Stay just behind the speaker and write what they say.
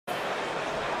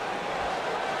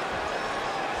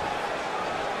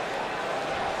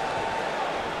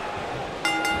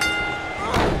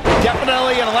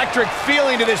Definitely an electric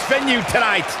feeling to this venue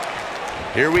tonight.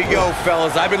 Here we go,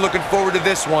 fellas. I've been looking forward to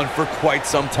this one for quite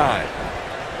some time.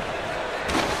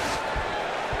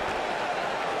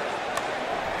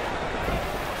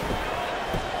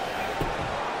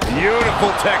 Beautiful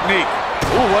technique.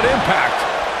 Ooh, what impact.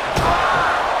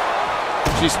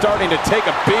 She's starting to take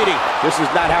a beating. This is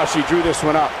not how she drew this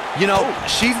one up. You know,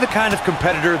 she's the kind of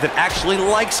competitor that actually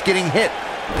likes getting hit.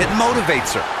 It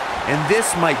motivates her. And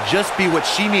this might just be what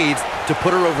she needs to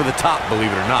put her over the top,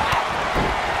 believe it or not.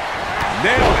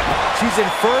 Nailed it. She's in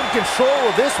firm control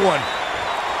of this one.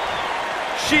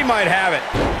 She might have it.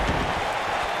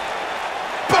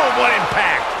 Boom, what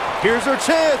impact. Here's her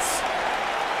chance.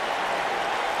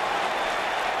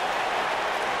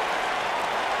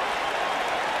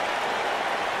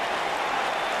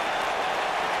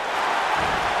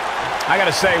 I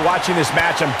gotta say, watching this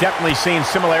match, I'm definitely seeing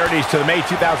similarities to the May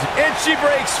 2000. And she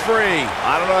breaks free.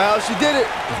 I don't know how she did it,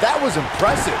 but that was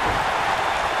impressive.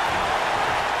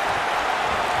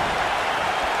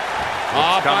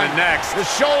 What's coming next? The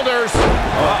shoulders.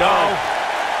 Oh, no.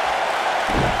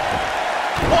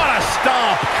 What a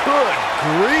stomp. Good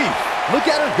grief. Look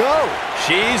at her go.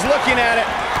 She's looking at it.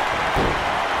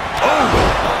 Oh,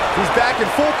 he's back in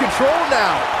full control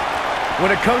now. When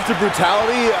it comes to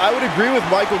brutality, I would agree with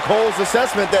Michael Cole's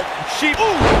assessment that she...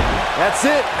 Ooh, that's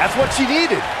it. That's what she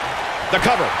needed. The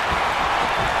cover.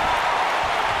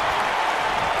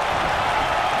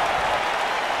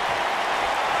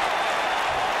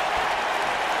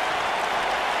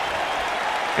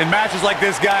 In matches like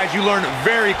this, guys, you learn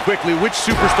very quickly which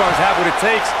superstars have what it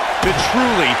takes to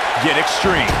truly get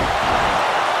extreme.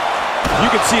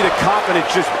 You can see the confidence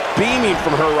just beaming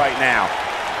from her right now.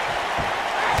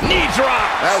 Knee drop.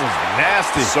 That was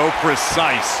nasty. So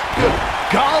precise. Good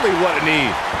golly, what a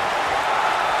knee.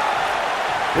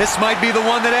 This might be the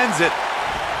one that ends it.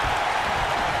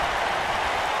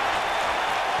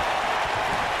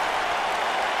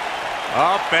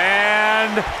 Up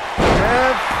and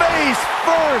face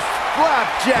first,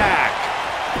 flapjack.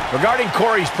 Regarding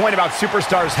Corey's point about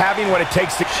superstars having what it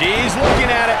takes to... She's looking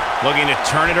at it, looking to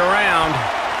turn it around.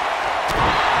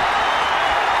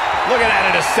 Looking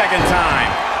at it a second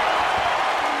time.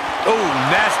 Oh,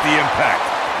 nasty impact.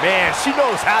 Man, she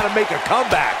knows how to make a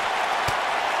comeback.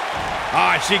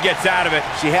 Ah, and she gets out of it.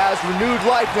 She has renewed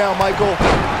life now, Michael.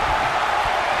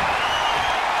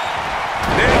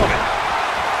 Nailed it.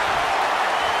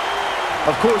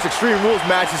 Of course, Extreme Rules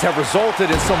matches have resulted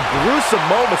in some gruesome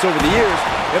moments over the years,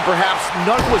 and perhaps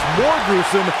none was more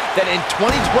gruesome than in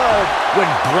 2012 when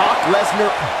Brock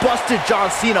Lesnar busted John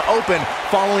Cena open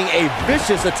following a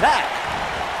vicious attack.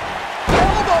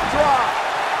 Elbow drop!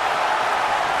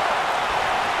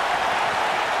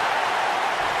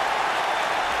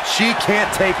 She can't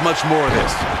take much more of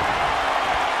this.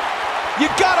 You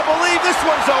gotta believe this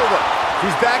one's over.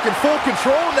 She's back in full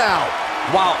control now.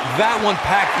 Wow, that one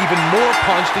packed even more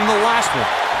punch than the last one.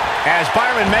 As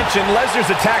Byron mentioned, Lesnar's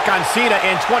attack on Cena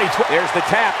in 2012. There's the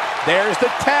tap. There's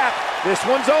the tap. This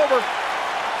one's over.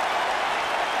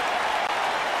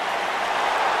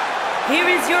 Here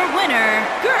is your winner,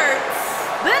 Gertudes.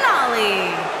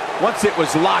 Once it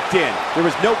was locked in, there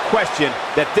was no question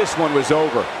that this one was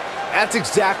over. That's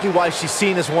exactly why she's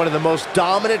seen as one of the most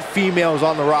dominant females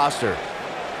on the roster.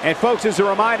 And folks, as a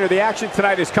reminder, the action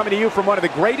tonight is coming to you from one of the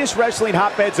greatest wrestling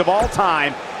hotbeds of all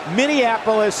time,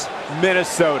 Minneapolis,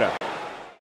 Minnesota.